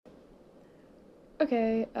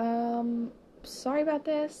Okay, sorry about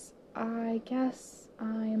this. I guess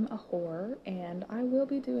I'm a whore and I will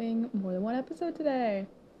be doing more than one episode today.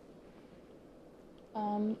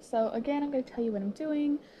 So again, I'm going to tell you what I'm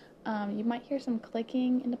doing. You might hear some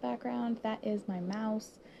clicking in the background. That is my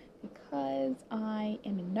mouse because I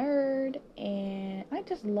am a nerd and I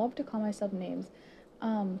just love to call myself names.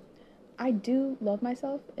 Um, I do love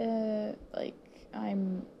myself. Like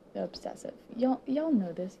I'm obsessive. Y'all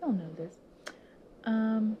know this. Y'all know this.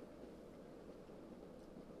 Um,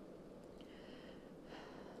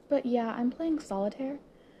 but yeah, I'm playing solitaire.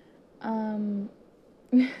 Um,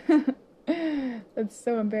 that's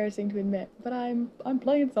so embarrassing to admit, but I'm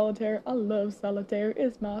playing solitaire. I love solitaire.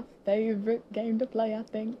 It's my favorite game to play, I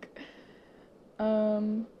think.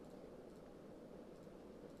 Um,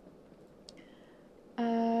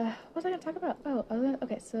 what was I gonna talk about? Oh,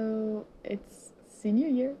 okay, so it's senior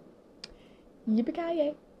year.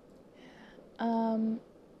 Yippee-ki-yay. Um,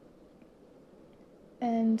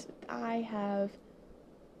 and I have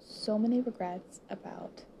so many regrets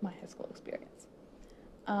about my high school experience.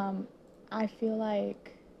 Um, I feel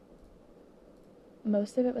like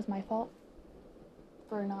most of it was my fault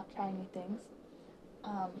for not trying new things.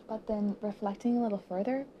 But then reflecting a little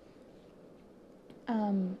further,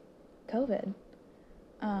 um, COVID,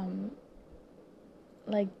 um,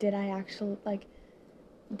 like, did I actually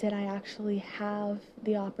have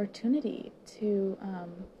the opportunity to,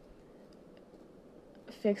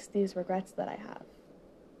 fix these regrets that I have?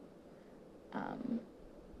 Um,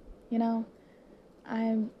 you know,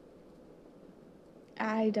 I'm,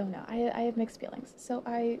 I don't know. I have mixed feelings. So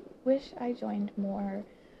I wish I joined more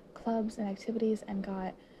clubs and activities and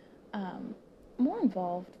got, um, more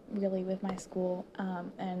involved really with my school,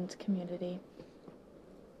 and community.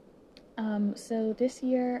 So this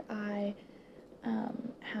year I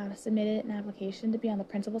have submitted an application to be on the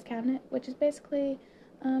principal's cabinet, which is basically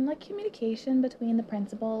like communication between the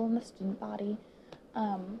principal and the student body.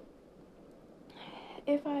 Um,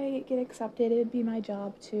 if I get accepted, it would be my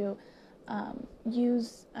job to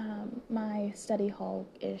use my study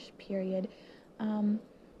hall-ish period um,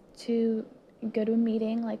 to go to a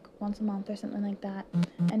meeting like once a month or something like that,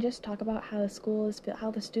 and just talk about how the school is,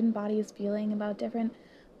 how the student body is feeling about different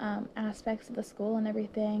aspects of the school and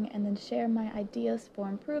everything, and then share my ideas for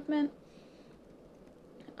improvement.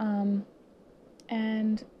 Um,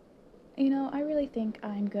 and I really think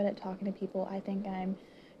I'm good at talking to people. I think I'm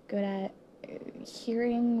good at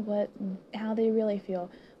hearing how they really feel,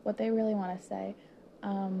 what they really want to say.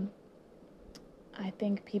 Um, I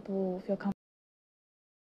think people feel comfortable.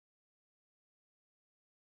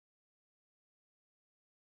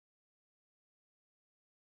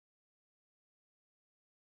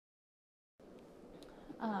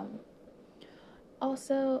 Um,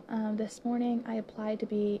 Also, this morning I applied to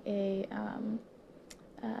be a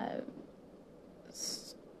uh,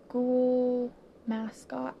 school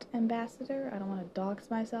mascot ambassador. I don't want to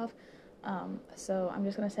dox myself, so I'm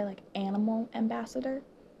just gonna say like animal ambassador.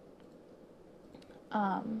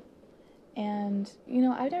 Um, and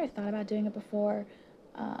I've never thought about doing it before,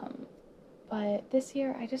 um, but this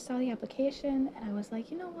year I just saw the application and I was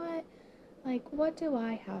like, you know what? Like, what do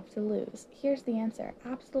I have to lose? Here's the answer: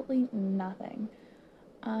 absolutely nothing.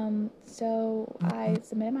 So I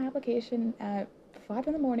submitted my application at 5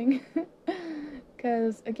 in the morning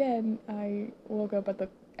because, again, I woke up at the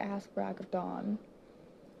ass crack of dawn.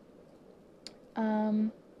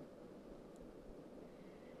 Um,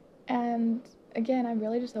 and again, I'm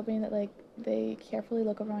really just hoping that, like, they carefully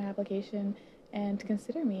look over my application and to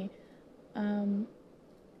consider me. Um,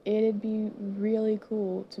 it'd be really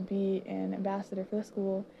cool to be an ambassador for the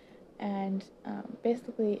school. And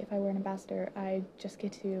basically, if I were an ambassador, I just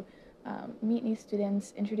get to meet new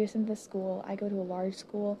students, introduce them to the school. I go to a large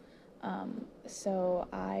school, so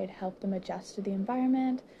I'd help them adjust to the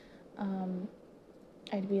environment. Um,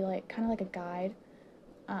 I'd be like kind of like a guide,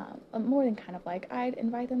 more than kind of like. I'd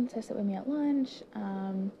invite them to sit with me at lunch.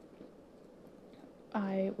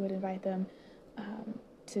 I would invite them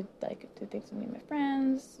to like do things with me and my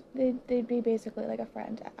friends. They'd be basically like a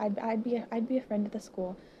friend. I'd be a friend at the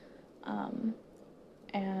school. Um,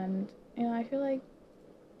 and I feel like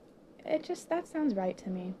that sounds right to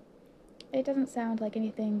me. It doesn't sound like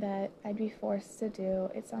anything that I'd be forced to do.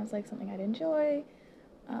 It sounds like something I'd enjoy,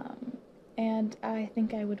 um, and I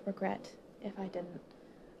think I would regret if I didn't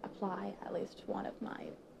apply at least one of my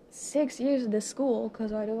 6 years of this school,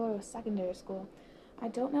 because I go to a secondary school. I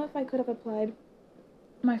don't know if I could have applied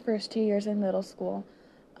my first 2 years in middle school,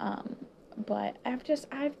 um, but I've just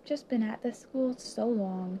been at this school so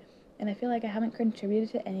long, and I feel like I haven't contributed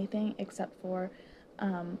to anything except for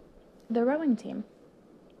um, the rowing team.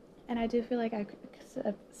 and I do feel like I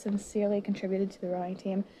sincerely contributed to the rowing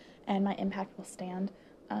team, and my impact will stand.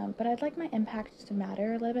 But I'd like my impact to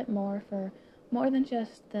matter a little bit more for more than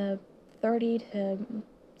just the 30 to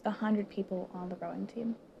 100 people on the rowing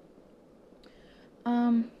team.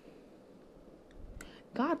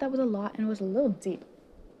 God, that was a lot and it was a little deep.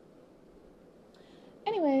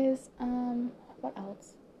 Anyways, what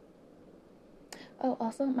else? Oh,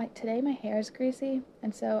 also, today my hair is greasy,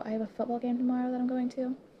 and so I have a football game tomorrow that I'm going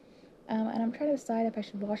to. And I'm trying to decide if I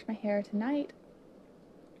should wash my hair tonight,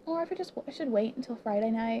 or if I should wait until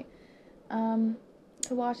Friday night, to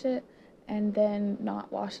wash it, and then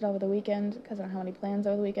not wash it over the weekend, because I don't have any plans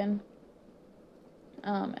over the weekend.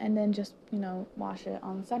 And then just, wash it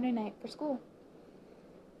on Sunday night for school.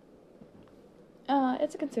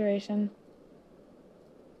 It's a consideration.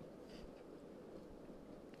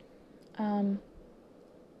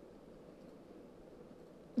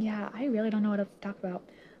 Yeah, I really don't know what else to talk about.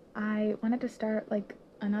 I wanted to start,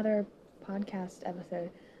 another podcast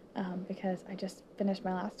episode, because I just finished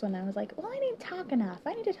my last one, and I was like, well, I didn't talk enough.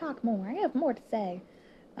 I need to talk more. I have more to say.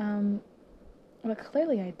 But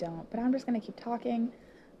clearly I don't, but I'm just gonna keep talking.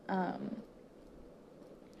 I'm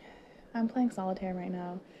playing solitaire right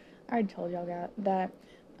now. I already told y'all that.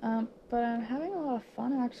 But I'm having a lot of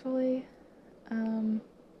fun, actually. I'm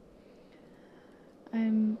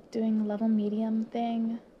doing a level medium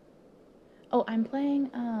thing. Oh, I'm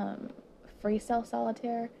playing Free Cell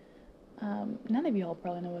Solitaire. None of y'all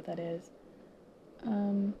probably know what that is.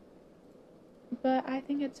 But I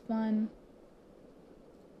think it's fun.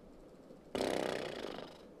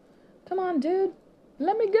 Come on, dude.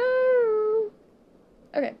 Let me go.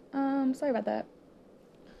 Okay, sorry about that.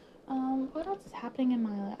 What else is happening in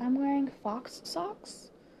my life? I'm wearing fox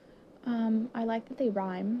socks. I like that they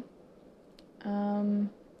rhyme.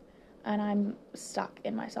 And I'm stuck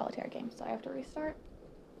in my solitaire game, so I have to restart.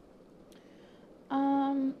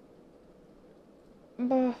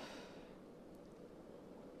 But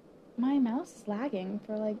my mouse is lagging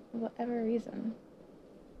for, whatever reason.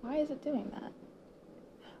 Why is it doing that?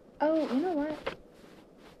 Oh, you know what?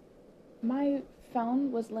 My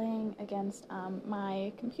phone was laying against,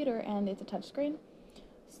 my computer, and it's a touchscreen.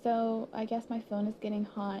 So I guess my phone is getting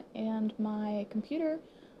hot, and my computer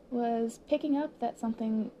was picking up that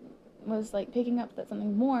something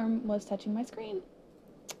warm was touching my screen.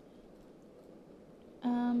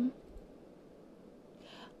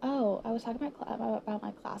 Oh, I was talking about my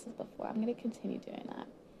classes before. I'm going to continue doing that.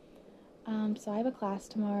 So I have a class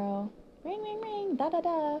tomorrow. Ring, ring, ring, da, da,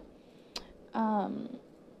 da.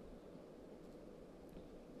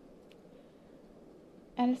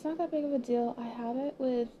 And it's not that big of a deal. I have it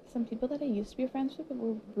with some people that I used to be friends with, but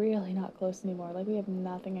we're really not close anymore. We have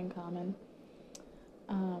nothing in common.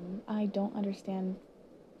 I don't understand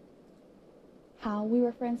how we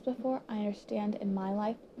were friends before. I understand in my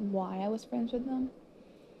life why I was friends with them.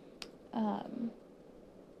 I'm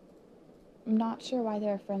not sure why they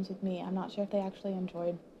were friends with me. I'm not sure if they actually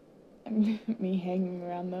enjoyed me hanging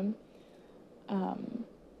around them.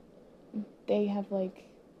 They have,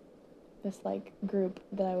 this, group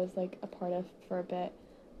that I was, a part of for a bit.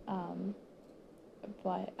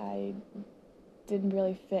 But I didn't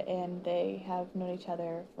really fit in. They have known each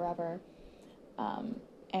other forever.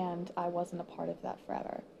 And I wasn't a part of that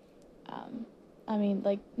forever.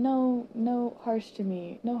 No harsh to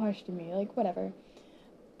me, whatever.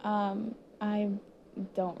 I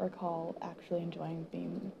don't recall actually enjoying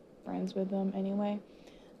being friends with them anyway.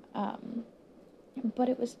 But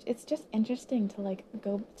it's just interesting to,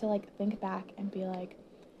 go to, think back and be like,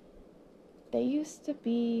 they used to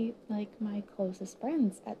be, my closest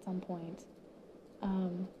friends at some point.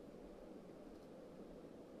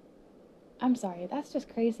 I'm sorry, that's just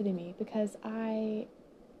crazy to me, because I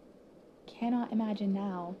cannot imagine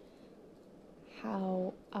now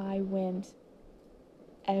how I went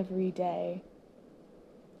every day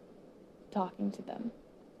talking to them.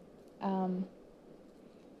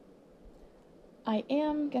 I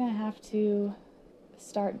am gonna have to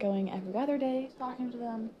start going every other day talking to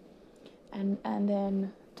them, and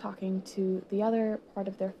then talking to the other part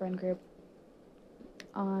of their friend group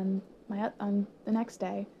on the next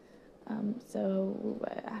day. So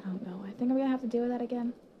I don't know. I think I'm gonna have to deal with that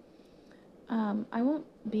again. I won't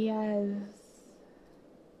be as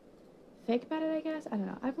fake about it, I guess. I don't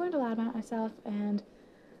know. I've learned a lot about myself, and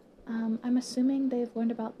I'm assuming they've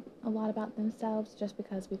learned a lot about themselves, just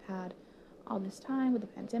because we've had all this time with the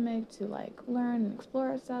pandemic to learn and explore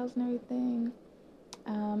ourselves and everything.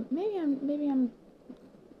 Maybe I'm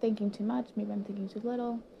thinking too much. Maybe I'm thinking too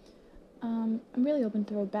little. I'm really open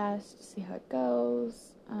to our best to see how it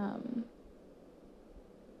goes.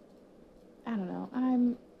 I don't know.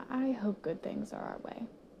 I hope good things are our way.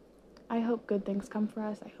 I hope good things come for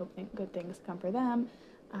us. I hope good things come for them.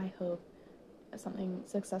 I hope something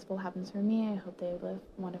successful happens for me. I hope they live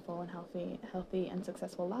wonderful and healthy and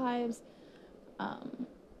successful lives. I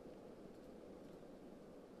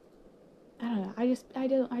don't know.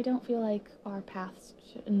 I don't feel like our paths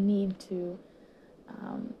need to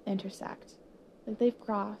intersect. Like, they've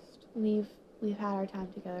crossed. We've had our time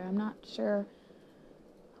together. I'm not sure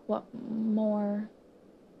what more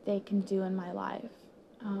they can do in my life.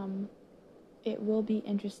 It will be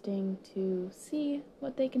interesting to see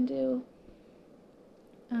what they can do.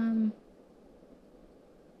 I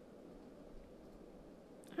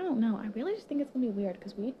don't know. I really just think it's gonna be weird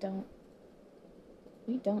because we don't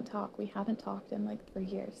talk. We haven't talked in like for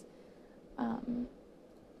years.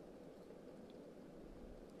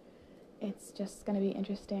 It's just gonna be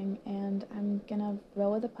interesting, and I'm gonna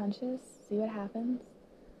roll with the punches, see what happens.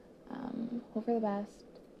 Hope for the best.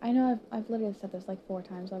 I know I've literally said this like 4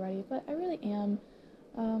 times already, but I really am.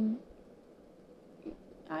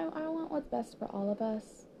 I want what's best for all of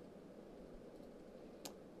us.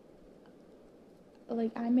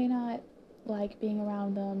 Like, I may not like being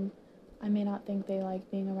around them. I may not think they like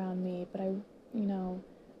being around me, but I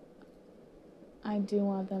do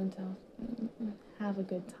want them to have a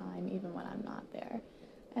good time even when I'm not there.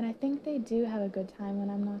 And I think they do have a good time when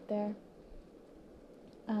I'm not there.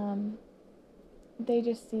 They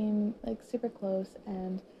just seem like super close,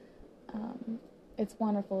 and it's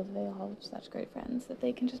wonderful that they all have such great friends that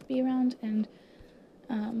they can just be around, and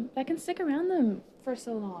I can stick around them for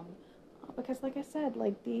so long. Because like I said,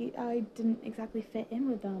 I didn't exactly fit in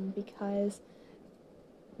with them because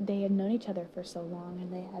they had known each other for so long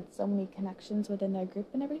and they had so many connections within their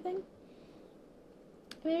group and everything.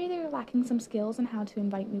 Maybe they were lacking some skills on how to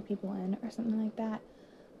invite new people in or something like that.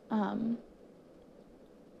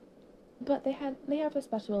 But they have a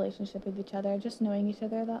special relationship with each other. Just knowing each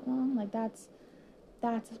other that long, like that's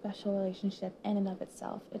a special relationship in and of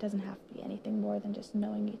itself. It doesn't have to be anything more than just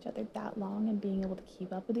knowing each other that long and being able to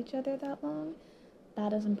keep up with each other that long.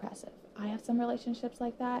 That is impressive. I have some relationships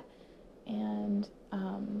like that, and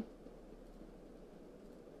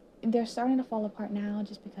they're starting to fall apart now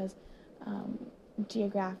just because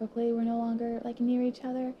geographically we're no longer like near each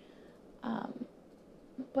other.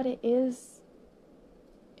 But it is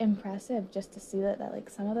impressive just to see that like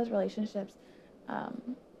some of those relationships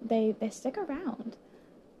they stick around.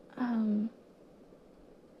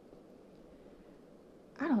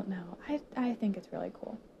 I don't know. I think it's really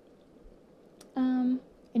cool. And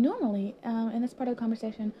normally, in this part of the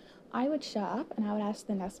conversation, I would shut up and I would ask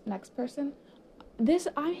the next person.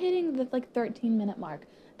 I'm hitting the 13-minute mark.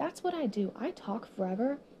 That's what I do. I talk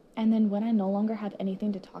forever, and then when I no longer have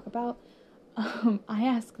anything to talk about, I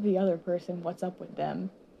ask the other person what's up with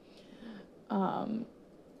them.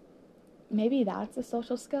 Maybe that's a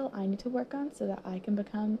social skill I need to work on so that I can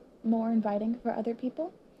become more inviting for other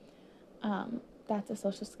people. That's a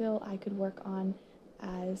social skill I could work on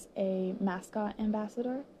as a mascot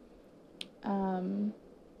ambassador.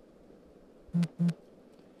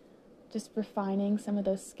 Just refining some of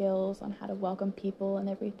those skills on how to welcome people and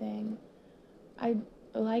everything. I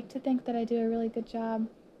like to think that I do a really good job,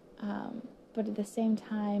 but at the same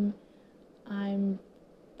time, I'm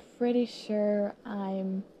pretty sure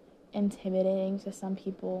I'm intimidating to some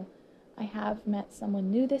people. I have met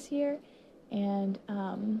someone new this year, and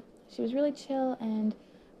she was really chill, and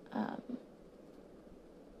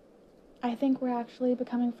I think we're actually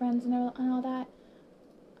becoming friends and all that.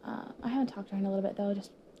 I haven't talked to her in a little bit though.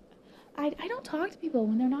 I don't talk to people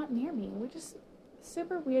when they're not near me, which is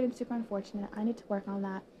super weird and super unfortunate. I need to work on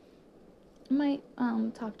that. I might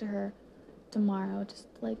talk to her tomorrow, just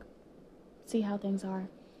see how things are.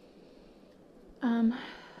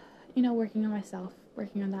 Working on myself,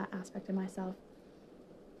 working on that aspect of myself.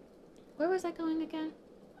 Where was I going again?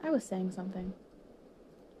 I was saying something.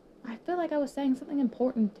 I feel like I was saying something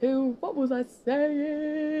important too. What was I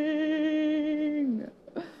saying?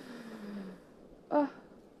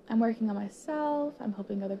 I'm working on myself. I'm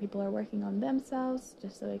hoping other people are working on themselves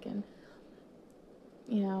just so they can,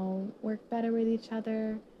 work better with each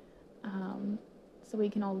other. So we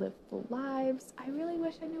can all live full lives. I really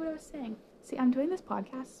wish I knew what I was saying. See, I'm doing this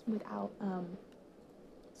podcast without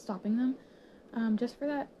stopping them, just for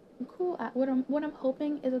that cool. What I'm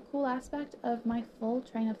hoping is a cool aspect of my full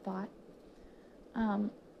train of thought.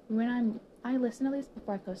 When I listen at least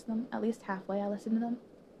before I post them, at least halfway I listen to them,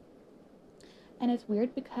 and it's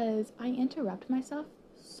weird because I interrupt myself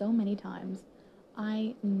so many times.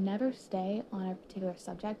 I never stay on a particular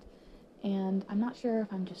subject, and I'm not sure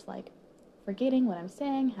if I'm just forgetting what I'm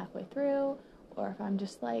saying halfway through, or if I'm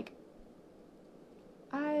just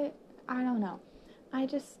I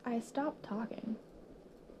I stopped talking.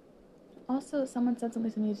 Also, someone said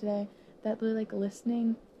something to me today that they're like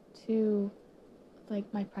listening to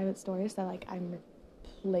like my private stories that like I'm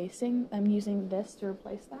using this to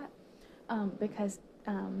replace that because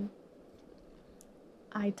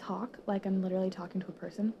I talk like I'm literally talking to a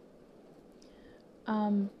person.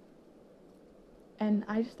 Um, and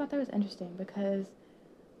I just thought that was interesting because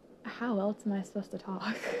how else am I supposed to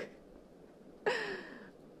talk?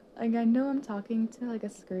 Like I know I'm talking to like a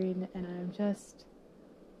screen and I'm just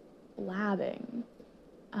blabbing.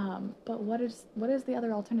 But what is the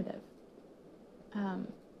other alternative? Um,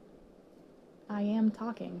 I am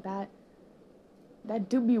talking. That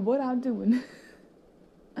do be what I'm doing.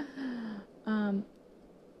 um,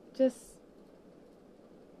 just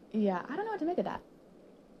yeah, I don't know what to make of that.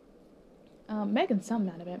 Making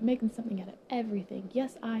something out of it, making something out of everything.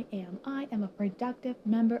 Yes, I am. I am a productive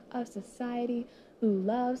member of society who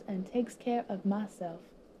loves and takes care of myself.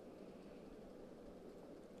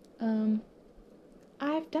 Um,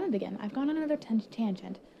 I've done it again. I've gone on another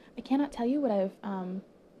tangent. I cannot tell you what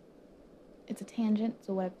it's a tangent,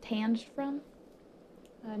 so what I've tanged from.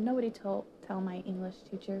 Nobody tell my English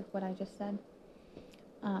teacher what I just said.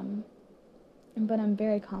 Um, but I'm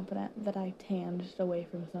very confident that I tanged away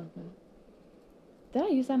from something. Did I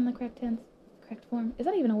use that in the correct form? Is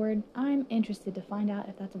that even a word? I'm interested to find out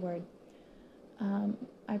if that's a word.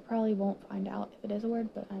 I probably won't find out if it is a word,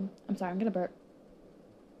 but I'm sorry, I'm gonna burp.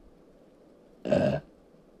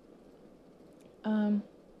 Um,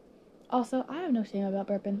 Also, I have no shame about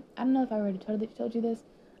burping. I don't know if I already totally told you this.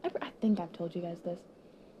 I think I've told you guys this.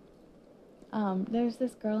 There's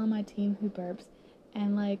this girl on my team who burps,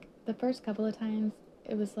 and like the first couple of times,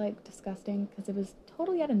 it was like disgusting because it was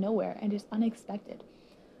totally out of nowhere and just unexpected.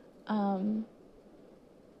 Um,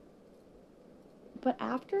 but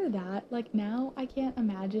after that, like now, I can't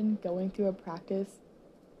imagine going through a practice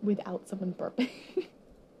without someone burping.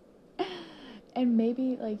 And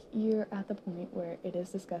maybe like you're at the point where it is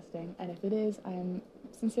disgusting, and if it is, I am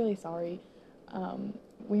sincerely sorry.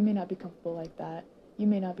 We may not be comfortable like that. You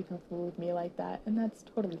may not be comfortable with me like that, and that's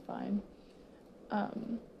totally fine.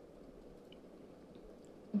 Um,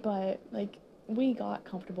 but like we got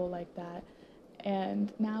comfortable like that,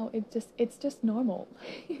 and now it's just normal.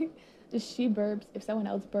 Just she burps. If someone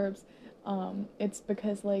else burps, it's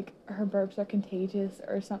because like her burps are contagious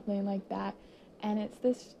or something like that, and it's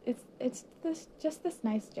this just this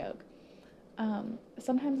nice joke.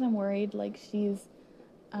 Sometimes I'm worried like she's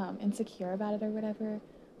insecure about it or whatever,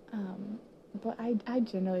 but I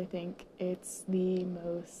generally think it's the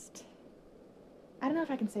most. I don't know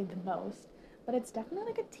if I can say the most, but it's definitely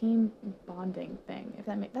like a team bonding thing. If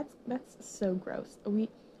that makes that's so gross. We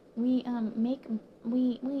make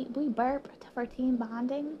we burp for team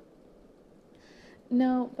bonding.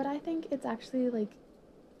 No, but I think it's actually like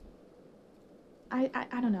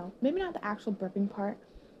I don't know. Maybe not the actual burping part,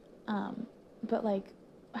 but like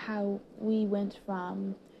how we went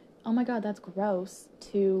from oh my god that's gross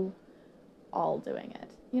to all doing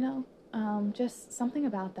it. You know, just something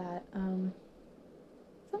about that.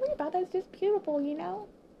 Something about that's just beautiful. You know.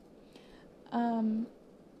 Um,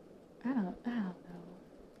 I don't know.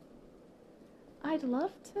 I'd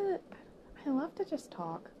love to. I love to just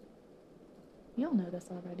talk. You'll know this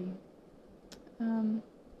already. Um,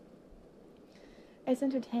 it's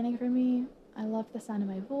entertaining for me. I love the sound of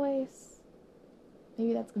my voice.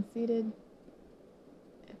 Maybe that's conceited.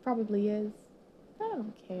 It probably is. But I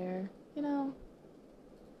don't care. You know.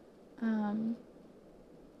 Um,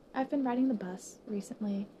 I've been riding the bus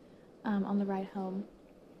recently. On the ride home.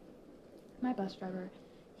 My bus driver,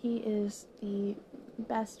 he is the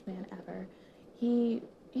best man ever. He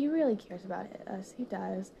really cares about us. He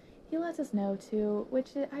does. He lets us know too, which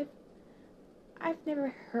I've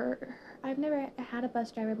never heard. I've never had a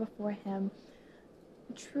bus driver before him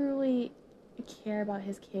truly care about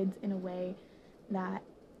his kids in a way that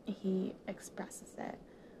he expresses it.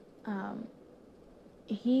 Um,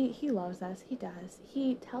 he loves us. He does.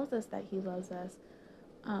 He tells us that he loves us.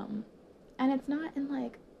 Um, and it's not in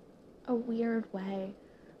like a weird way.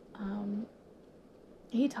 Um,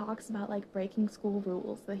 he talks about like breaking school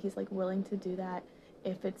rules, that he's like willing to do that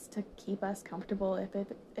if it's to keep us comfortable,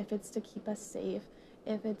 if it's to keep us safe,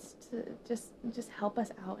 if it's to just help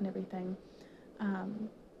us out and everything. Um,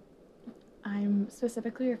 I'm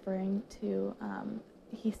specifically referring to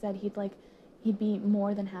he said he'd be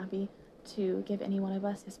more than happy to give any one of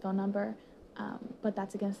us his phone number, but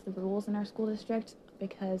that's against the rules in our school district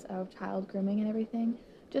because of child grooming and everything,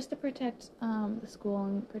 just to protect the school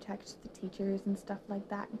and protect the teachers and stuff like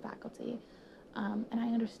that and faculty. And I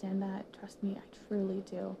understand that. Trust me, I truly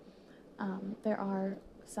do. There are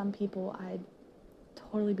some people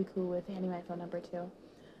totally be cool with handing my phone number to.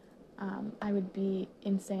 I would be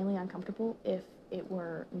insanely uncomfortable if it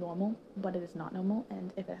were normal, but it is not normal,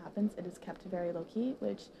 and if it happens, it is kept very low key,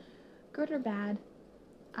 which, good or bad,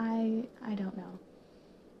 I don't know.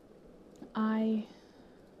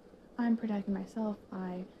 I'm protecting myself.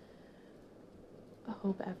 I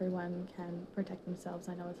hope everyone can protect themselves.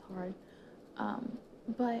 I know it's hard.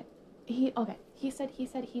 But he said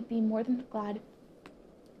he'd be more than glad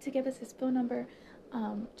to give us his phone number.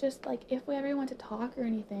 Just like if we ever want to talk or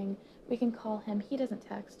anything, we can call him. He doesn't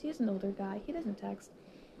text. He's an older guy. He doesn't text.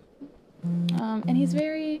 And he's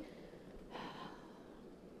very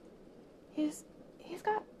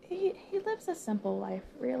he lives a simple life,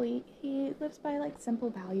 really. He lives by like simple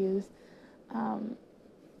values.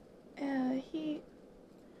 He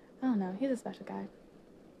I don't know, he's a special guy.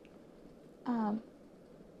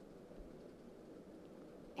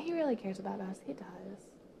 He really cares about us. He does.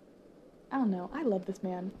 I don't know. I love this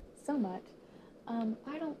man so much.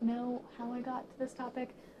 I don't know how I got to this topic,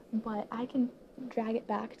 but I can drag it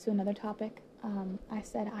back to another topic. I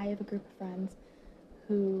said I have a group of friends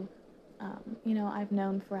who, I've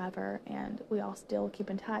known forever, and we all still keep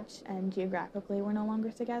in touch, and geographically we're no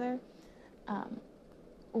longer together.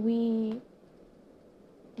 We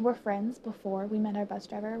were friends before we met our bus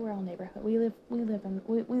driver. We're all neighborhood. We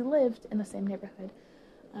lived in the same neighborhood.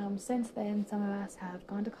 Since then, some of us have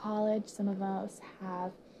gone to college. Some of us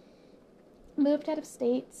have moved out of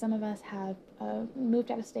state. Some of us have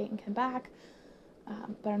moved out of state and come back,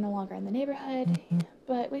 but are no longer in the neighborhood.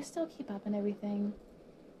 But we still keep up and everything.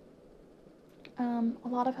 A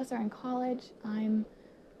lot of us are in college. I'm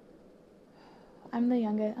the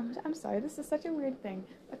youngest. I'm sorry. This is such a weird thing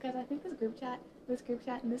because I think this group chat,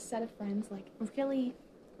 and this set of friends, like really,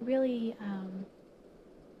 really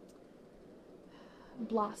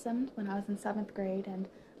blossomed when I was in 7th grade, and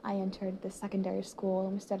I entered the secondary school,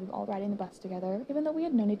 and we started all riding the bus together, even though we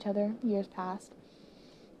had known each other years past.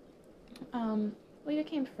 We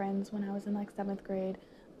became friends when I was in like 7th grade.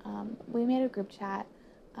 We made a group chat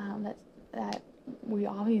that we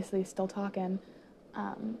obviously still talk in.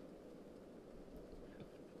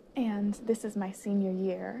 And this is my senior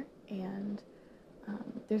year, and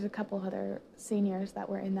there's a couple other seniors that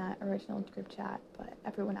were in that original group chat, but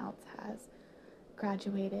everyone else has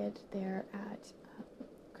graduated. They're at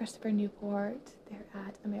Christopher Newport, they're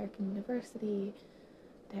at American University,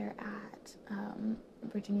 they're at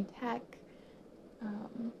Virginia Tech,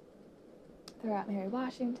 they're at Mary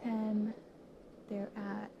Washington, they're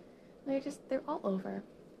all over.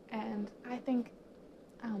 And I think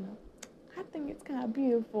it's kind of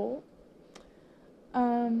beautiful.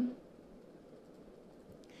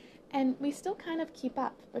 And we still kind of keep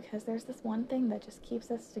up because there's this one thing that just keeps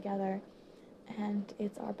us together, and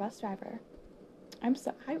it's our bus driver. I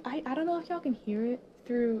don't know if y'all can hear it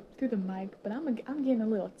through the mic, but I'm getting a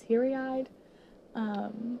little teary-eyed.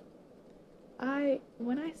 When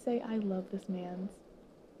I say I love this man,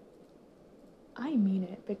 I mean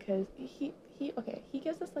it, because he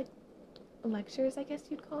gives us like lectures, I guess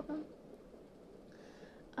you'd call them.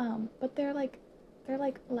 But they're like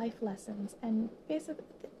life lessons, and basically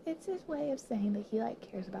it's his way of saying that he like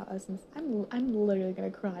cares about us. And I'm literally gonna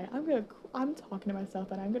cry. I'm talking to myself,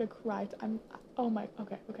 and I'm gonna cry.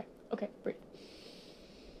 Okay, breathe.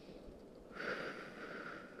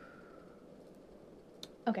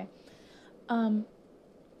 Okay.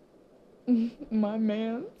 My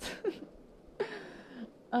man.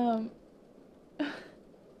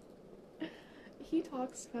 He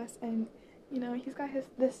talks fast, and he's got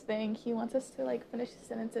this thing. He wants us to like finish his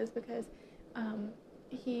sentences because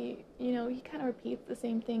he kind of repeats the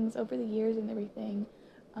same things over the years and everything.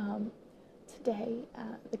 Today,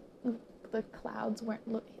 the clouds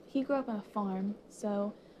weren't he grew up on a farm,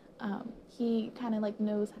 so he kind of like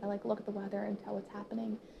knows how to like look at the weather and tell what's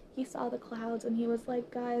happening. He saw the clouds, and he was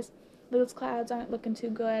like, guys, those clouds aren't looking too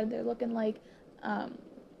good. They're looking like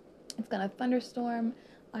it's gonna thunderstorm.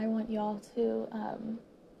 I want y'all to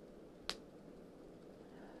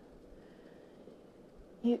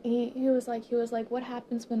he was like, what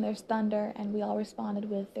happens when there's thunder? And we all responded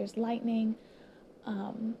with, there's lightning.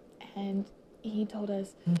 And he told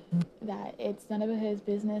us that it's none of his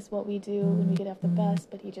business what we do when we get off the bus,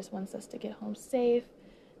 but he just wants us to get home safe.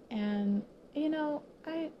 And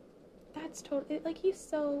that's totally, like, he's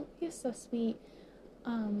so sweet.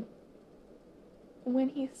 When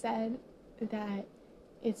he said that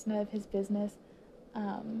it's none of his business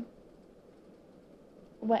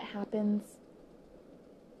what happens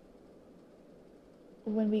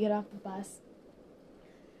when we get off the bus,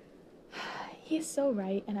 he's so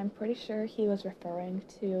right, and I'm pretty sure he was referring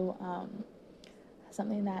to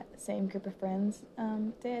something that the same group of friends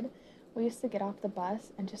did. We used to get off the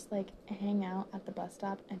bus and just like hang out at the bus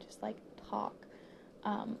stop and just like talk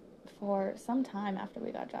for some time after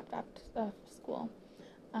we got dropped off to school.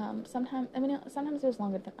 Sometimes, I mean, sometimes it was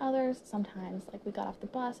longer than others. Sometimes, like, we got off the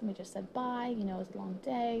bus and we just said bye. You know, it was a long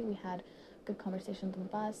day. We had good conversations on the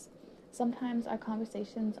bus. Sometimes our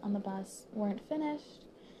conversations on the bus weren't finished,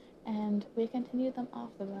 and we continued them off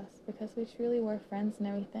the bus because we truly were friends and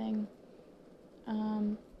everything.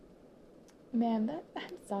 Man,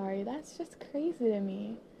 I'm sorry. That's just crazy to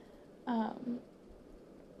me. Um,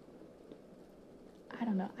 I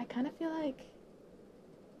don't know. I kind of feel like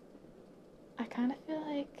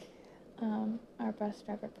our bus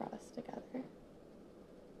driver brought us together.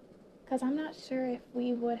 Because I'm not sure if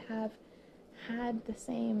we would have had the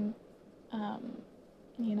same, um,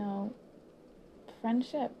 you know,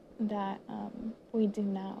 friendship that we do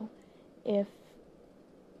now if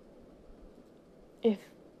if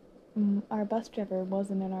our bus driver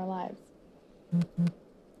wasn't in our lives.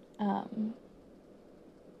 Um,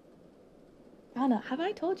 I don't know. Have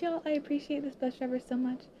I told y'all I appreciate this bus driver so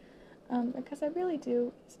much? Because I really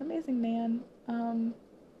do. He's an amazing man.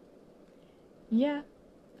 Yeah.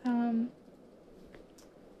 Um,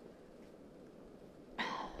 I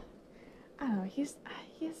don't know. He's.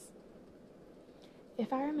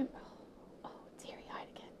 If I remember, teary eyed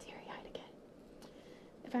again, teary eyed again.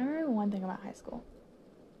 If I remember one thing about high school,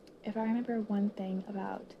 if I remember one thing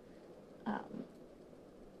about um,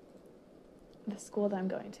 the school that I'm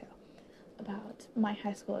going to, about my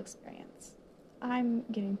high school experience, I'm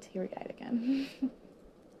getting teary eyed again.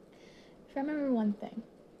 If I remember one thing,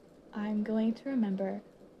 I'm going to remember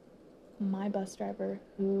my bus driver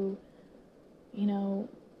who, you know,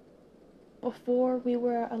 before we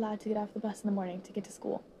were allowed to get off the bus in the morning to get to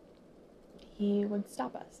school, he would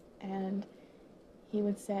stop us and he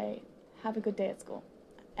would say, "Have a good day at school,"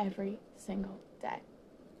 every single day.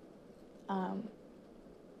 Um,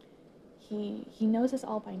 he knows us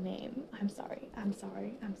all by name. I'm sorry.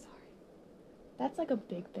 That's like a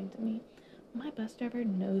big thing to me. My bus driver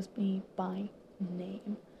knows me by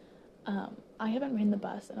name. I haven't ridden the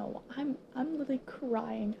bus in a while. I'm literally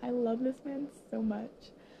crying. I love this man so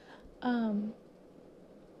much. Um,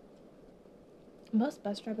 Most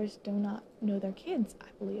bus drivers do not know their kids, I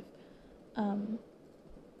believe. Um,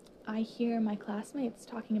 I hear my classmates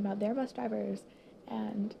talking about their bus drivers,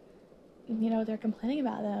 and they're complaining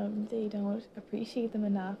about them. They don't appreciate them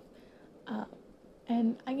enough. Um,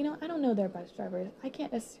 and I don't know their bus drivers. I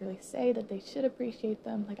can't necessarily say that they should appreciate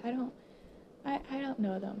them. Like I don't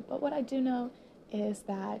know them. But what I do know is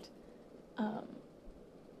that um,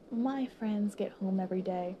 my friends get home every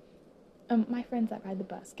day. My friends that ride the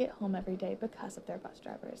bus get home every day because of their bus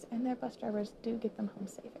drivers, and their bus drivers do get them home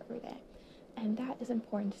safe every day. And that is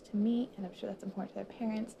important to me, and I'm sure that's important to their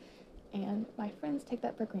parents, and my friends take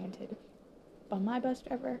that for granted. But my bus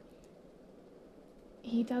driver,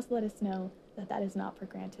 he does let us know that that is not for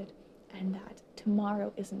granted, and that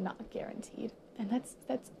tomorrow is not guaranteed. And that's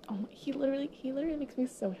he literally makes me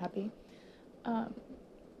so happy. Um,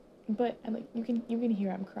 but and like you can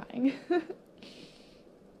hear I'm crying.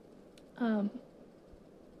 um,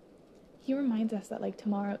 he reminds us that like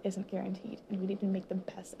tomorrow isn't guaranteed, and we need to make the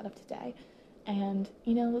best out of today. And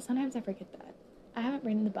sometimes I forget that. I haven't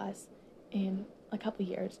ridden the bus in a couple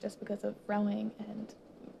years just because of rowing and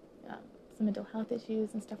some mental health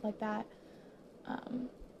issues and stuff like that.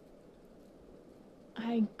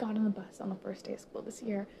 I got on the bus on the first day of school this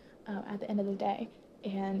year at the end of the day,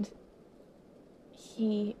 and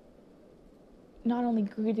he not only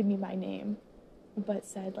greeted me by name, but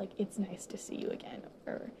said like, "It's nice to see you again,"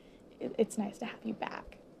 or "It's nice to have you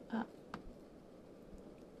back."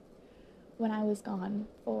 When I was gone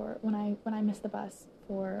when I missed the bus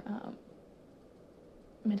for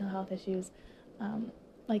mental health issues,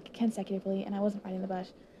 like consecutively, and I wasn't riding the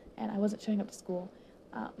bus, and I wasn't showing up to school,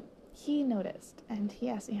 he noticed and he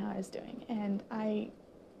asked me how I was doing, and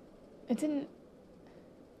it didn't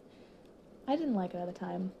I didn't like it at the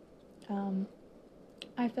time.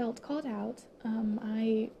 I felt called out.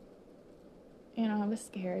 I was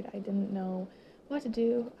scared. I didn't know what to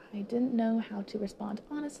do. I didn't know how to respond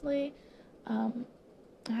honestly. Um,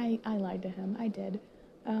 I lied to him. I did.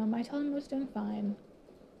 I told him I was doing fine.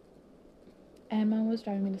 And Mom was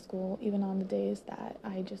driving me to school, even on the days that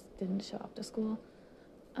I just didn't show up to school.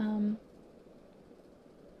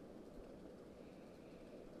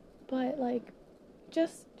 But like,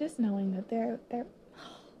 just knowing that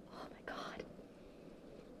oh my god,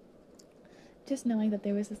 just knowing that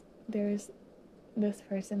there's this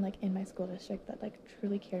person like in my school district that like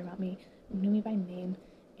truly cared about me, knew me by name,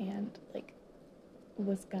 and like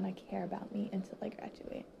was gonna care about me until I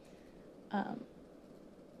graduate. Um,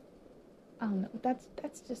 I don't know. That's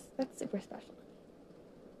super special.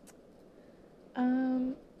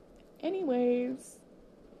 Um, anyways,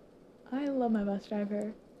 I love my bus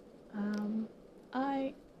driver. Um,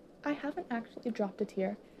 I I haven't actually dropped a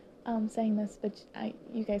tear, saying this, but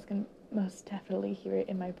you guys can most definitely hear it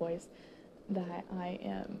in my voice that I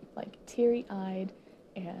am like teary eyed,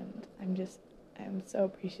 and I'm so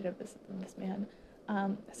appreciative of this man.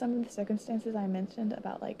 Some of the circumstances I mentioned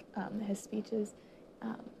about like his speeches,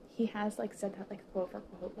 he has like said that like quote for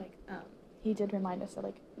quote like he did remind us that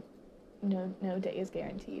like no day is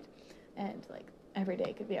guaranteed, and like every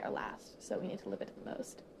day could be our last, so we need to live it to the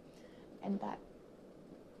most, and that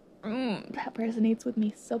resonates with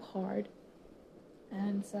me so hard,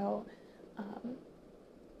 and so um,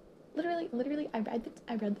 literally, I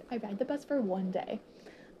ride the bus for one day.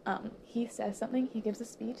 He says something, he gives a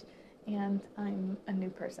speech, and I'm a new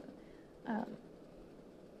person. Um,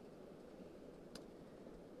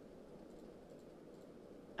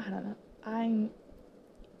 I don't know. I'm.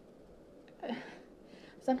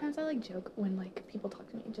 Sometimes I like joke when like people talk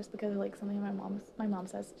to me just because of like something my mom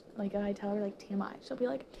says. Like I tell her like TMI, she'll be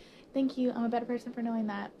like, "Thank you, I'm a better person for knowing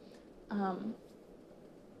that." Um,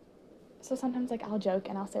 so sometimes like I'll joke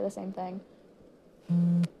and I'll say the same thing,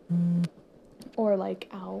 or like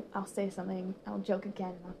I'll say something, I'll joke again,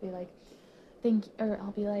 and I'll be like, "Thank," or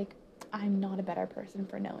I'll be like, "I'm not a better person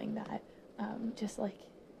for knowing that." Just like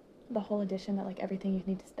the whole addition that like everything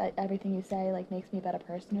you say like makes me a better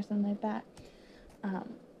person or something like that.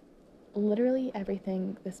 Um, Literally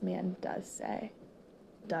everything this man does say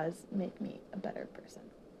does make me a better person.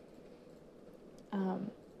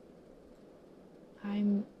 Um,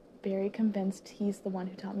 I'm very convinced he's the one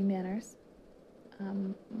who taught me manners.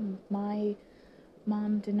 My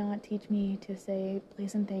mom did not teach me to say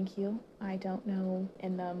please and thank you. I don't know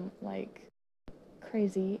in them like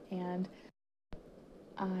crazy, and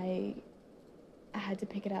I had to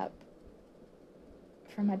pick it up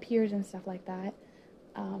from my peers and stuff like that.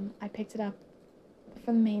 I picked it up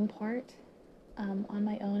for the main part on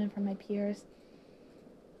my own and from my peers.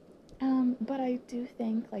 But I do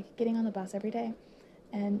think like getting on the bus every day,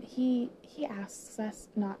 and he asks us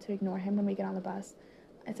not to ignore him when we get on the bus.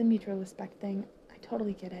 It's a mutual respect thing. I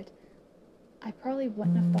totally get it. I probably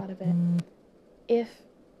wouldn't have thought of it if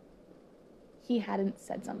he hadn't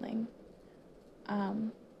said something.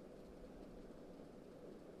 Um,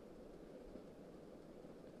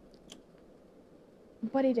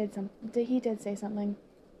 but he did say something,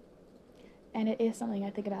 and it is something I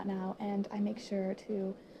think about now, and I make sure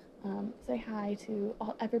to say hi to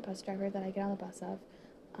every bus driver that I get on the bus of,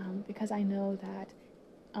 because I know that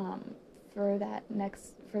um, for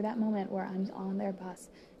that moment where I'm on their bus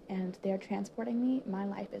and they're transporting me, my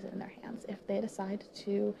life is in their hands. If they decide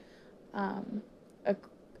to um,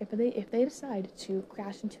 if they decide to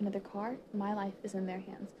crash into another car, my life is in their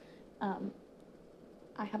hands. Um,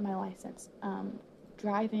 I have my license.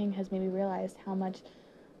 Driving has made me realize how much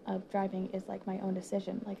of driving is like my own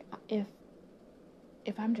decision. Like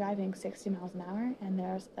if I'm driving 60 miles an hour and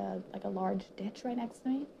there's a large ditch right next to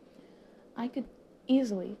me, I could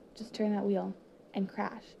easily just turn that wheel and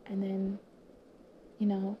crash, and then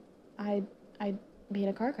I'd be in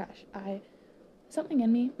a car crash. I Something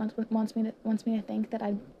in me wants me to think that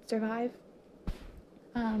I'd survive,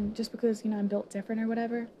 just because I'm built different or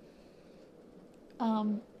whatever.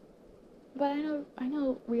 Um, but I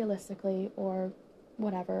know realistically or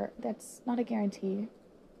whatever that's not a guarantee.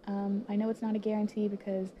 I know it's not a guarantee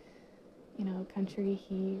because country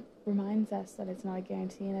he reminds us that it's not a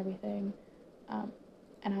guarantee and everything, um,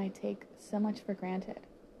 and I take so much for granted.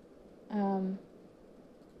 Um,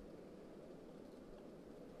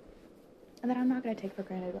 and that I'm not going to take for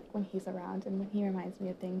granted like when he's around and when he reminds me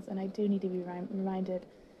of things, and I do need to be reminded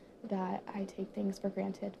that I take things for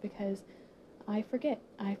granted because I forget.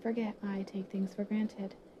 I take things for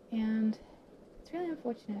granted, and it's really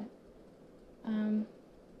unfortunate. Um,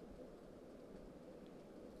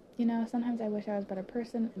 Sometimes I wish I was a better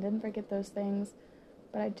person and didn't forget those things,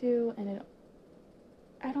 but I do, and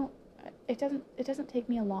I don't. It doesn't take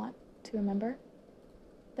me a lot to remember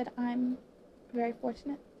that I'm very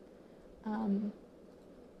fortunate. Um,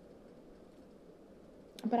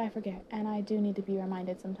 but I forget, and I do need to be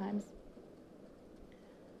reminded sometimes.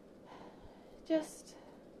 Just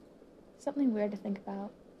something weird to think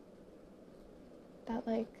about. That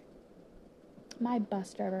like my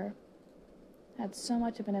bus driver had so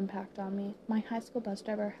much of an impact on me. My high school bus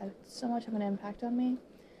driver had so much of an impact on me,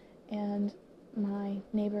 and my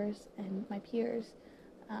neighbors and my peers,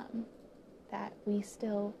 that we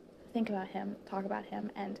still think about him, talk about him,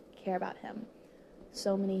 and care about him.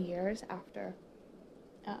 so many years after,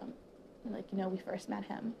 like, you know, we first met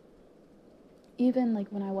him. Even, like,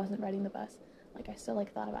 when I wasn't riding the bus, like, I still,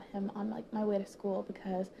 like, thought about him on, like, my way to school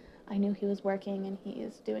because I knew he was working and he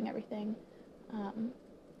is doing everything.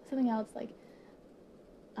 Something else, like,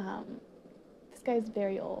 this guy's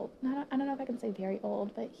very old. I don't know if I can say very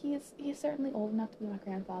old, but he's certainly old enough to be my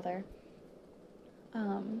grandfather.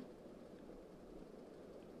 You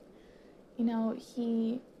know,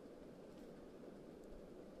 he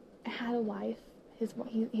had a wife.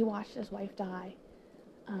 He watched his wife die.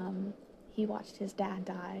 He watched his dad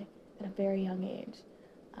die at a very young age,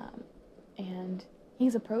 and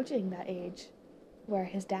he's approaching that age where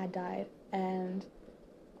his dad died, and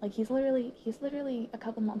like he's literally a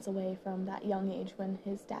couple months away from that young age when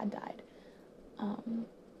his dad died,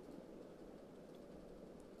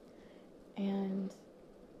 and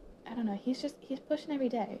I don't know. He's pushing every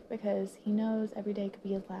day because he knows every day could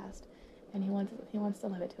be his last, and he wants to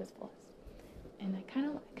live it to his fullest. And I kind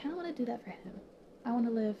of want to do that for him. I want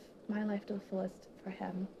to live my life to the fullest for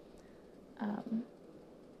him.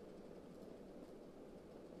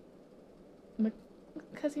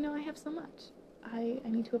 Because, you know, I have so much. I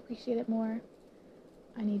need to appreciate it more.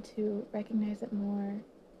 I need to recognize it more.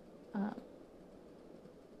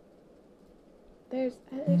 There's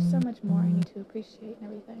so much more I need to appreciate and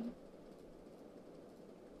everything.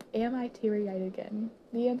 Am I teary-eyed again?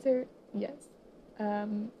 The answer, yes.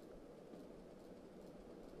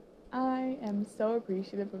 I am so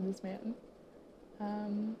appreciative of this man.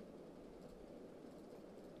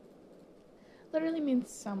 Literally means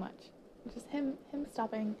so much. Just him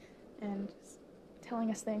stopping and just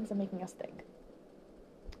telling us things and making us think.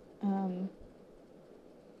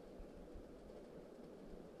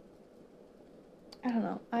 I don't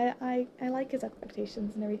know. I like his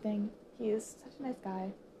expectations and everything. He is such a nice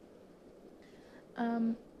guy.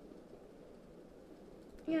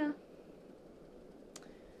 Yeah.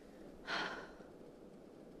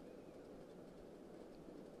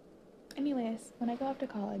 Anyways, when I go off to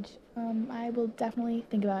college, I will definitely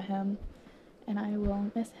think about him, and I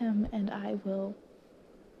will miss him, and I will,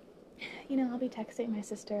 you know, I'll be texting my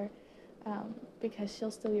sister, because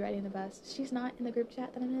she'll still be riding the bus. She's not in the group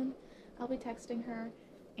chat that I'm in. I'll be texting her,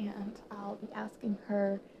 and I'll be asking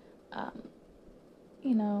her,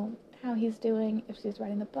 you know, how he's doing, if she's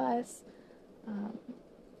riding the bus.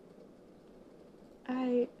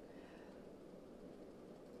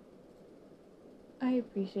 I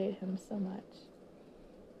appreciate him so much.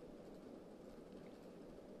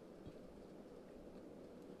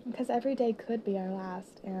 Because every day could be our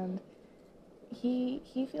last, and he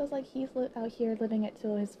feels like he's out here living it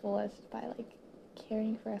to his fullest by, like,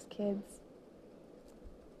 caring for us kids.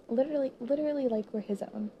 Literally like we're his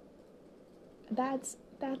own. That's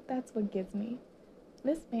what gives me.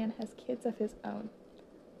 This man has kids of his own.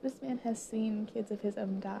 This man has seen kids of his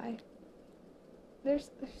own die.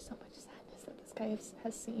 There's so much sadness that this guy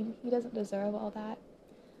has seen. He doesn't deserve all that.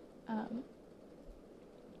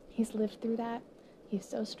 He's lived through that. He's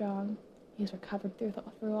so strong. He's recovered through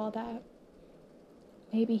all that.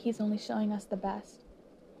 Maybe he's only showing us the best.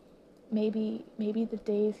 Maybe the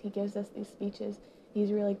days he gives us these speeches,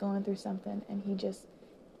 he's really going through something, and he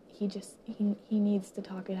needs to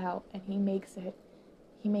talk it out, and he makes it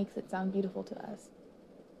sound beautiful to us.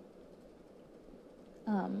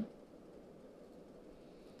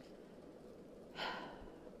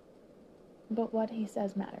 But what he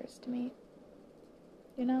says matters to me.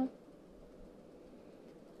 You know?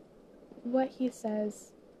 What he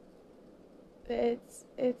says,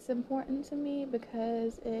 it's important to me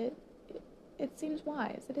because it seems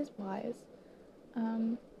wise. It is wise.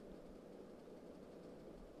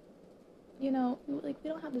 You know, like, we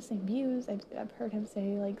don't have the same views. I've heard him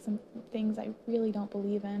say, like, some things I really don't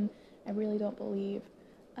believe in. I really don't believe.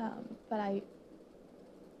 But I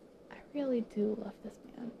really do love this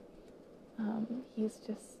man. He's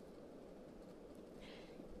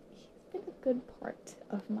been a good part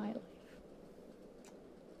of my life.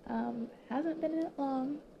 Hasn't been in it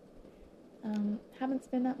long. Haven't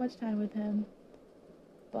spent that much time with him,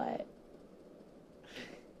 but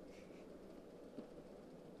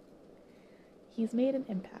he's made an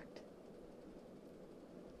impact.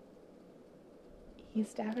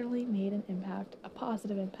 He's definitely made an impact, a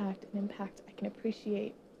positive impact, an impact I can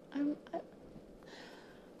appreciate.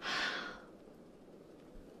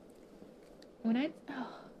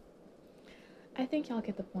 I think y'all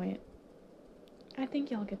get the point.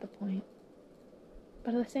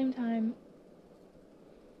 But at the same time,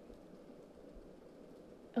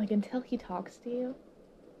 like, until he talks to you,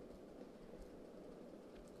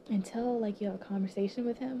 until, like, you have a conversation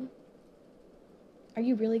with him, are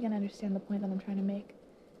you really gonna understand the point that I'm trying to make?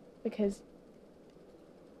 Because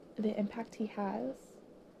the impact he has,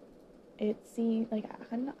 I feel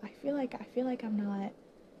like I'm not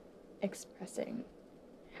expressing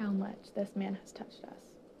how much this man has touched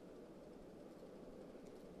us.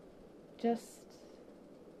 Just,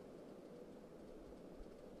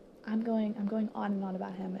 I'm going on and on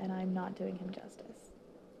about him, and I'm not doing him justice.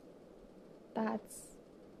 That's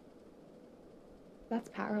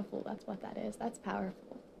powerful. That's what that is. That's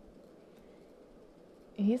powerful.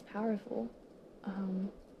 He's powerful.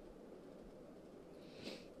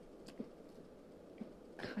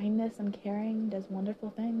 Kindness and caring does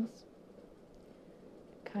wonderful things.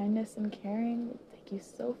 Kindness and caring will take you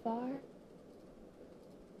so far.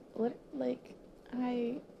 Like,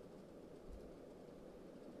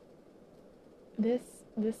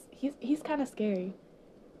 he's kind of scary.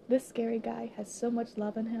 This scary guy has so much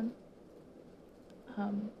love in him.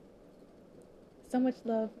 So much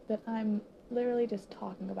love that I'm literally just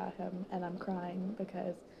talking about him and I'm crying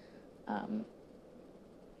because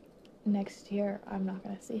next year I'm not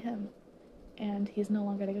gonna see him, and he's no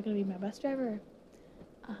longer gonna be my bus driver.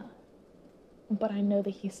 But I know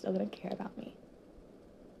that he's still gonna care about me.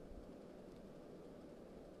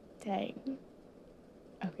 Dang.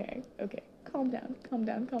 Okay. Calm down.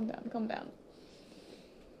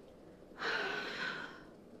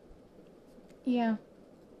 Yeah.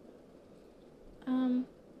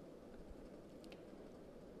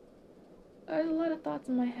 There's a lot of thoughts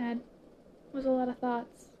in my head. There's a lot of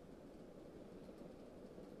thoughts.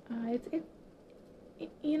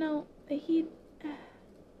 He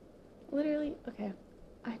literally, okay,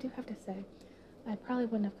 I do have to say, I probably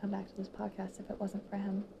wouldn't have come back to this podcast if it wasn't for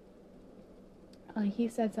him. He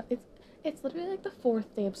said it's literally like the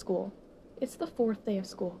fourth day of school. It's the fourth day of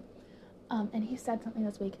school. And he said something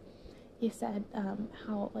this week. He said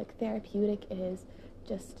how like therapeutic it is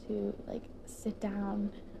just to like sit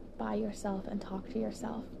down by yourself and talk to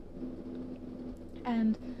yourself.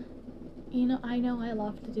 And I know I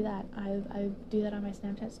love to do that. I do that on my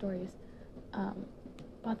Snapchat stories.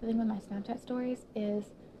 But the thing with my Snapchat stories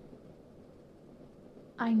is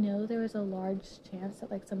I know there is a large chance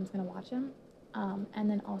that like someone's gonna watch them. And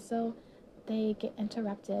then also they get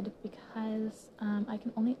interrupted because I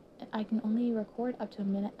can only record up to a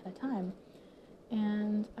minute at a time.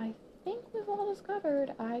 And I think we've all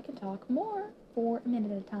discovered I can talk more for a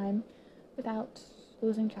minute at a time without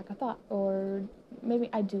losing track of thought. Or maybe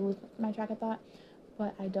I do lose my track of thought,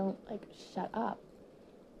 but I don't like shut up.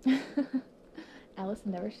 Alice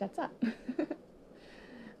never shuts up.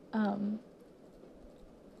 Dang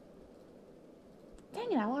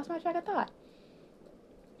it, I lost my track of thought.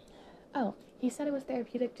 Oh, he said it was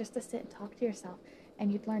therapeutic just to sit and talk to yourself,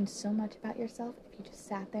 and you'd learn so much about yourself if you just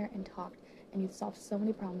sat there and talked, and you'd solve so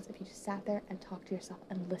many problems if you just sat there and talked to yourself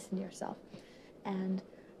and listened to yourself. And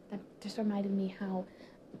that just reminded me how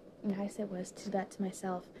nice it was to do that to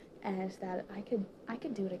myself, and that I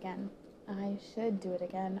could do it again. I should do it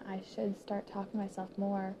again. I should start talking to myself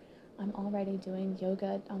more. I'm already doing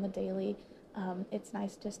yoga on the daily. It's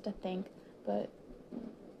nice just to think, but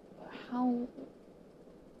how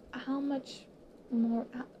much more,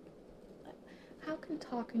 how can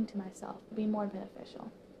talking to myself be more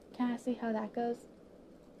beneficial? Can I see how that goes?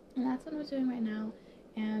 And that's what I'm doing right now,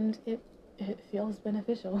 and it feels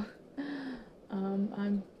beneficial.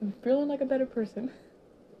 I'm feeling like a better person.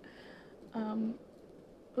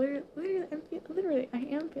 Literally, I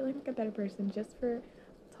am feeling like a better person just for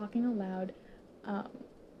talking aloud,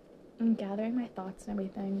 and gathering my thoughts and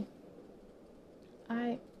everything.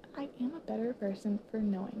 I am a better person for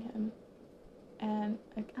knowing him, and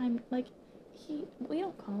I'm like we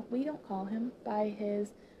don't call him by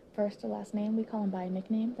his first or last name. We call him by a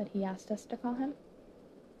nickname that he asked us to call him.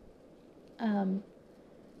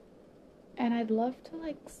 And I'd love to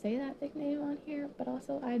like say that nickname on here, but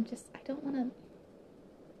also I don't want to,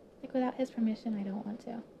 like, without his permission, I don't want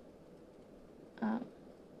to.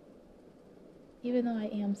 Even though I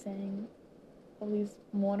am saying all these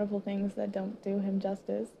wonderful things that don't do him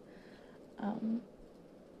justice,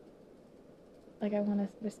 like, I want to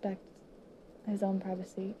respect his own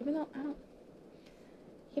privacy, even though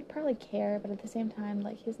he'd probably care, but at the same time,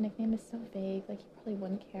 like, his nickname is so vague, like, he probably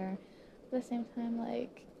wouldn't care. But at the same time,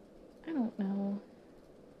 like, I don't know.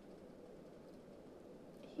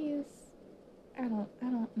 I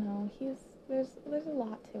don't know. There's a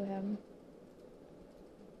lot to him.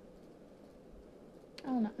 I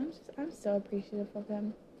don't know. I'm so appreciative of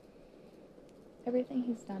him. Everything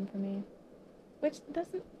he's done for me. Which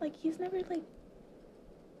doesn't, like, he's never, like,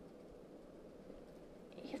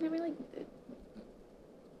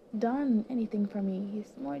 done anything for me.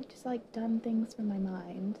 He's more just like done things for my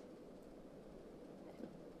mind.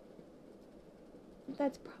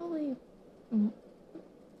 That's probably m-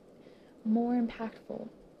 more impactful.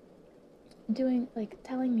 Doing, like,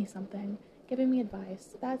 telling me something, giving me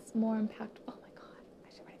advice. That's more impactful. Oh my god, I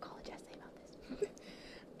should write a college essay about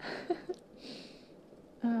this.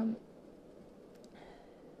 um,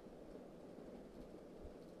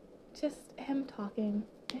 just him talking,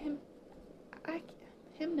 I,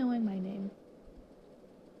 him knowing my name.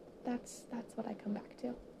 That's what I come back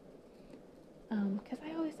to. Because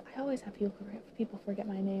I always have people forget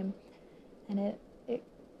my name, and it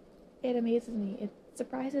it amazes me. It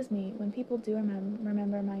surprises me when people do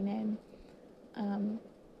remember my name.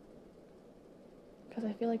 Because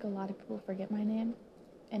I feel like a lot of people forget my name,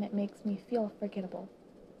 and it makes me feel forgettable.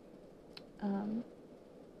 Um,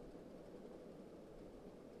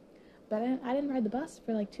 but I didn't ride the bus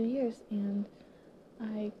for like 2 years, and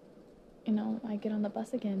I, I get on the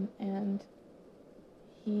bus again, and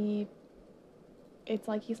he, it's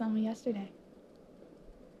like he saw me yesterday.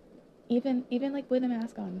 Even like with a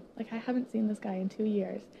mask on, like I haven't seen this guy in 2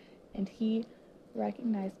 years, and he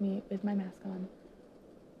recognized me with my mask on.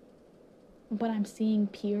 But I'm seeing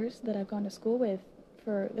peers that I've gone to school with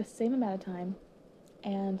for the same amount of time,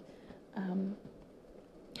 and um,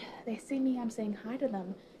 they see me. I'm saying hi to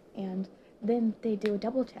them, and then they do a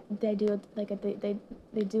double check. They do they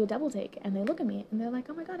do a double take, and they look at me, and they're like,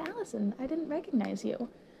 "Oh my God, Allison, I didn't recognize you."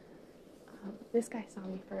 This guy saw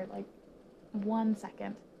me for like 1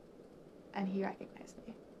 second, and he recognized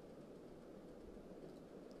me.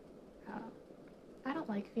 I don't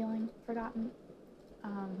like feeling forgotten.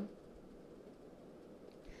 Um,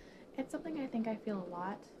 it's something I think I feel a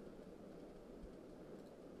lot,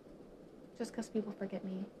 just because people forget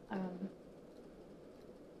me.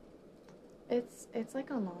 It's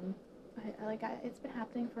like a long, it's been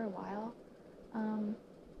happening for a while. Um,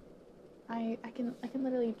 I can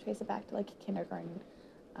literally trace it back to like kindergarten.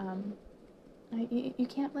 Um, you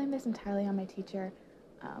can't blame this entirely on my teacher.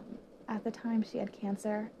 Um, at the time, she had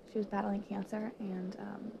cancer. She was battling cancer, and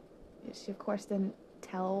she of course didn't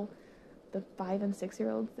tell the 5 and 6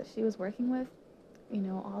 year olds that she was working with,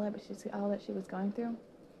 all that she was going through.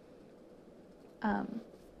 Um,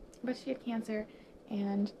 but she had cancer,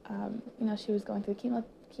 and she was going through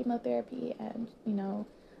chemotherapy, and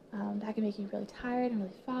that can make you really tired and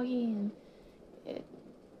really foggy, and it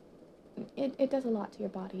it does a lot to your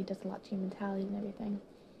body. It does a lot to your mentality and everything.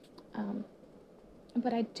 Um,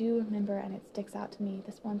 but I do remember, and it sticks out to me.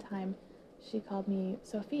 This one time, she called me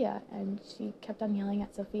Sophia, and she kept on yelling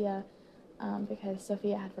at Sophia because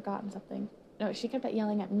Sophia had forgotten something. No, she kept on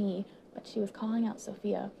yelling at me, but she was calling out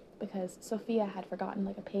Sophia because Sophia had forgotten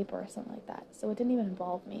like a paper or something like that. So it didn't even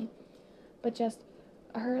involve me, but just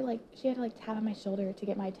her, like, she had to like tap on my shoulder to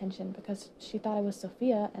get my attention because she thought I was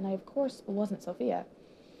Sophia, and I of course wasn't Sophia.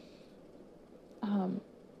 Um,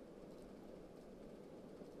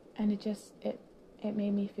 and it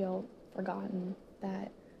made me feel forgotten.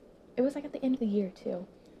 That it was like at the end of the year too.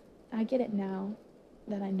 I get it now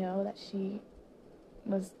that I know that she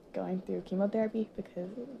was going through chemotherapy, because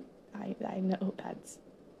I know that's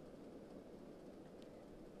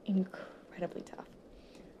incredibly tough.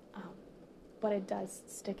 Um, but it does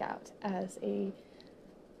stick out as a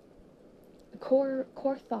core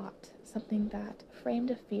thought, something that framed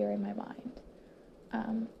a fear in my mind,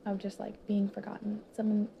 of just like being forgotten,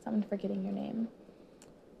 someone forgetting your name.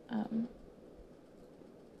 Um,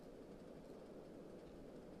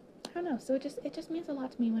 I don't know. So it just means a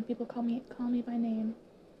lot to me when people call me by name.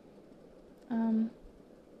 Um,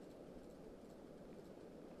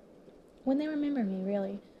 when they remember me,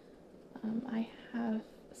 really. I have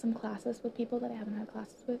some classes with people that I haven't had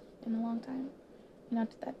classes with in a long time.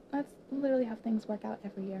 That's literally how things work out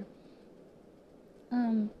every year.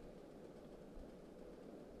 Um,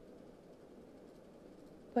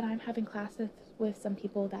 but I'm having classes with some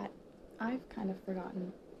people that I've kind of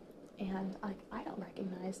forgotten, and like I don't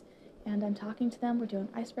recognize. And I'm talking to them. We're doing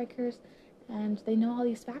icebreakers, and they know all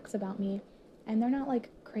these facts about me, and they're not like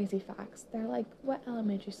crazy facts. They're like what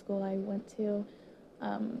elementary school I went to,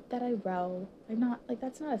 that I row. I'm not like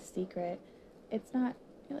that's not a secret. It's not.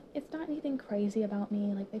 It's not anything crazy about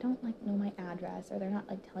me. Like they don't like know my address, or they're not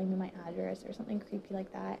like telling me my address or something creepy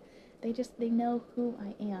like that. They know who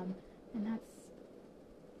I am, and that's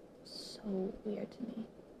so weird to me.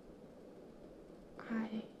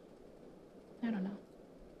 I don't know.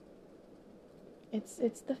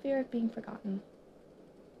 It's the fear of being forgotten.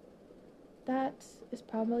 That is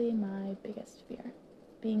probably my biggest fear,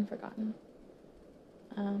 being forgotten.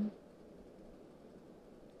 Um,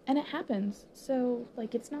 and it happens. So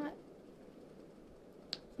like it's not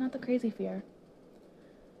not the crazy fear.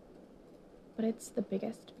 But it's the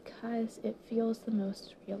biggest because it feels the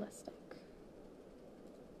most realistic.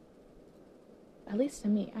 At least to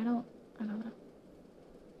me. I don't know.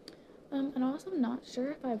 And I'm also not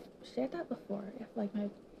sure if I've shared that before. If like I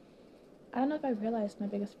don't know if I realized my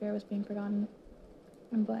biggest fear was being forgotten.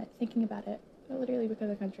 But thinking about it, literally because of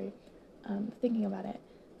the country, thinking about it,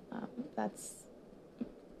 that's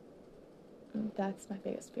my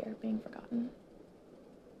biggest fear, being forgotten.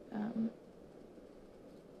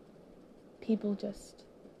 People just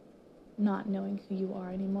not knowing who you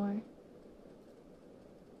are anymore.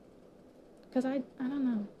 Because I don't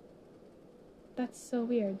know. That's so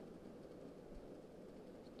weird.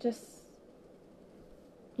 Just,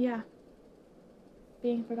 yeah,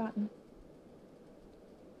 being forgotten.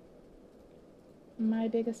 My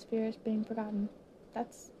biggest fear is being forgotten.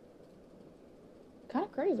 That's kind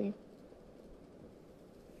of crazy.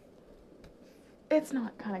 It's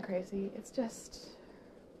not kind of crazy. It's just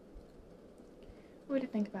weird to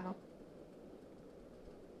think about.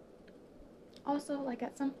 Also, like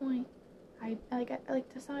at some point, I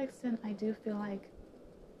to some extent, I do feel like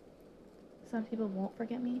some people won't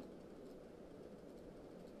forget me.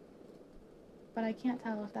 But I can't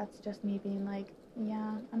tell if that's just me being like,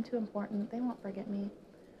 yeah, I'm too important, they won't forget me.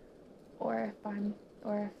 Or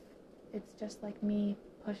if it's just like me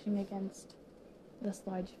pushing against this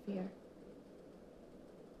large fear.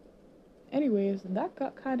 Anyways, that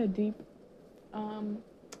got kind of deep.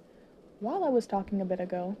 While I was talking a bit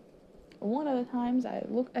ago, one of the times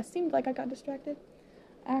it seemed like I got distracted.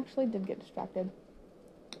 I actually did get distracted.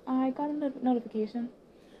 I got a notification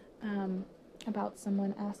about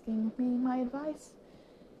someone asking me my advice,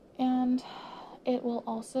 and it will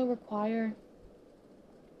also require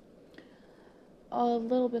a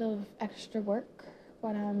little bit of extra work,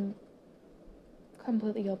 but I'm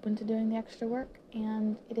completely open to doing the extra work,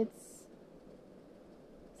 and it's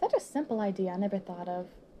such a simple idea I never thought of,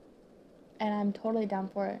 and I'm totally down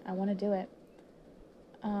for it. I want to do it.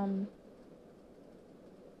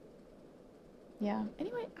 Yeah.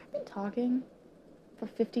 Anyway, I've been talking for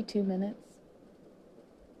 52 minutes.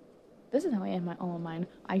 This is how I end my all in mine.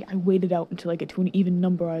 I waited out until I get to an even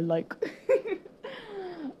number I like.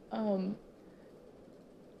 And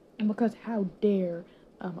because how dare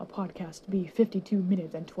a podcast be 52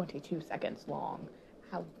 minutes and 22 seconds long?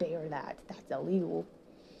 How dare that? That's illegal.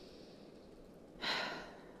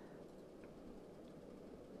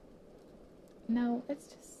 No, it's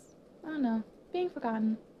just, I don't know, being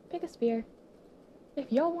forgotten. Biggest fear.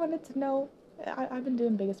 If y'all wanted to know, I've been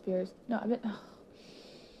doing biggest fears. No,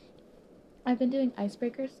 I've been doing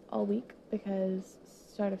icebreakers all week because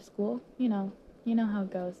start of school, you know how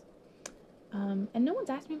it goes. And no one's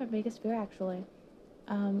asked me my biggest fear actually.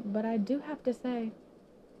 But I do have to say,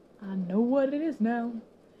 I know what it is now.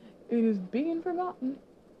 It is being forgotten.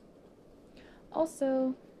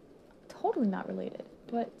 Also, totally not related,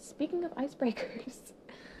 but speaking of icebreakers,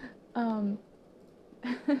 I'm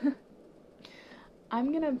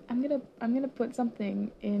gonna put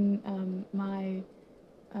something in my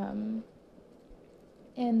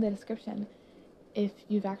in the description if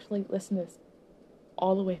you've actually listened to this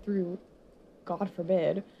all the way through. God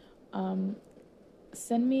forbid.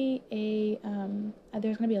 Send me a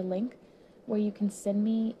there's gonna be a link where you can send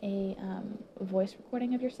me a voice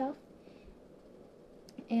recording of yourself.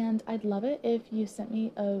 And I'd love it if you sent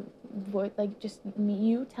me a voice, like just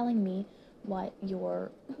you telling me what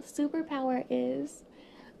your superpower is.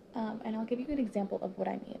 And I'll give you an example of what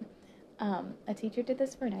I mean. A teacher did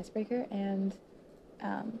this for an icebreaker, and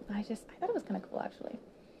I thought it was kind of cool actually.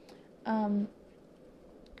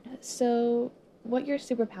 So what your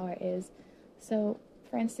superpower is. So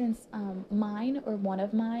for instance, mine, or one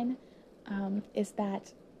of mine, is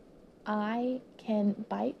that I can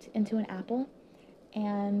bite into an apple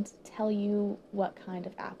and tell you what kind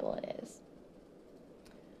of apple it is.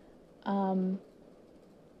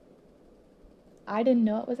 I didn't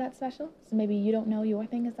know it was that special, so maybe you don't know your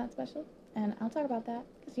thing is that special, and I'll talk about that,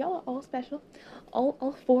 because y'all are all special.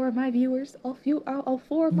 All four of my viewers, all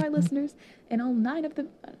four of my listeners, and all nine of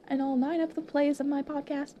the plays of my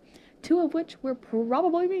podcast, two of which were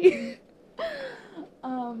probably me.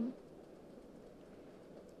 I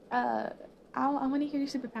want to hear your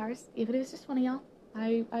superpowers, even if it's just one of y'all.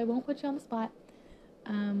 I won't put you on the spot.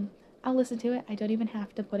 I'll listen to it. I don't even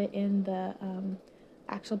have to put it in the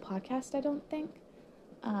actual podcast, I don't think.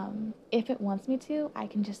 If it wants me to, I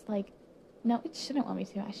can just no, it shouldn't want me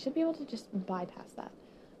to. I should be able to just bypass that.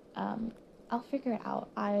 I'll figure it out.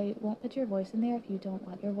 I won't put your voice in there if you don't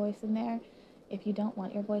want your voice in there. If you don't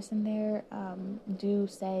want your voice in there, do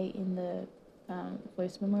say in the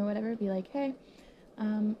voice memo or whatever, be like, hey,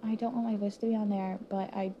 I don't want my voice to be on there, but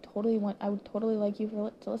I would totally like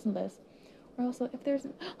you to listen to this. Or also, if there's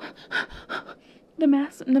the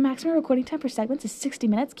maximum recording time for segments is 60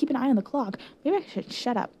 minutes. Keep an eye on the clock. Maybe I should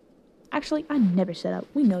shut up. Actually, I never shut up.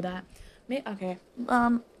 We know that. Okay.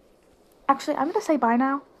 Actually, I'm gonna say bye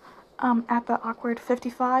now. At the awkward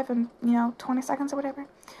 55 and 20 seconds or whatever.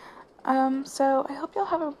 So I hope you'll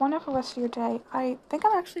have a wonderful rest of your day. I think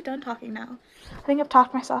I'm actually done talking now. I think I've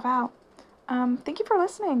talked myself out. Thank you for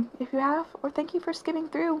listening if you have, or thank you for skimming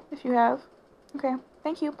through if you have. Okay,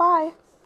 thank you. Bye.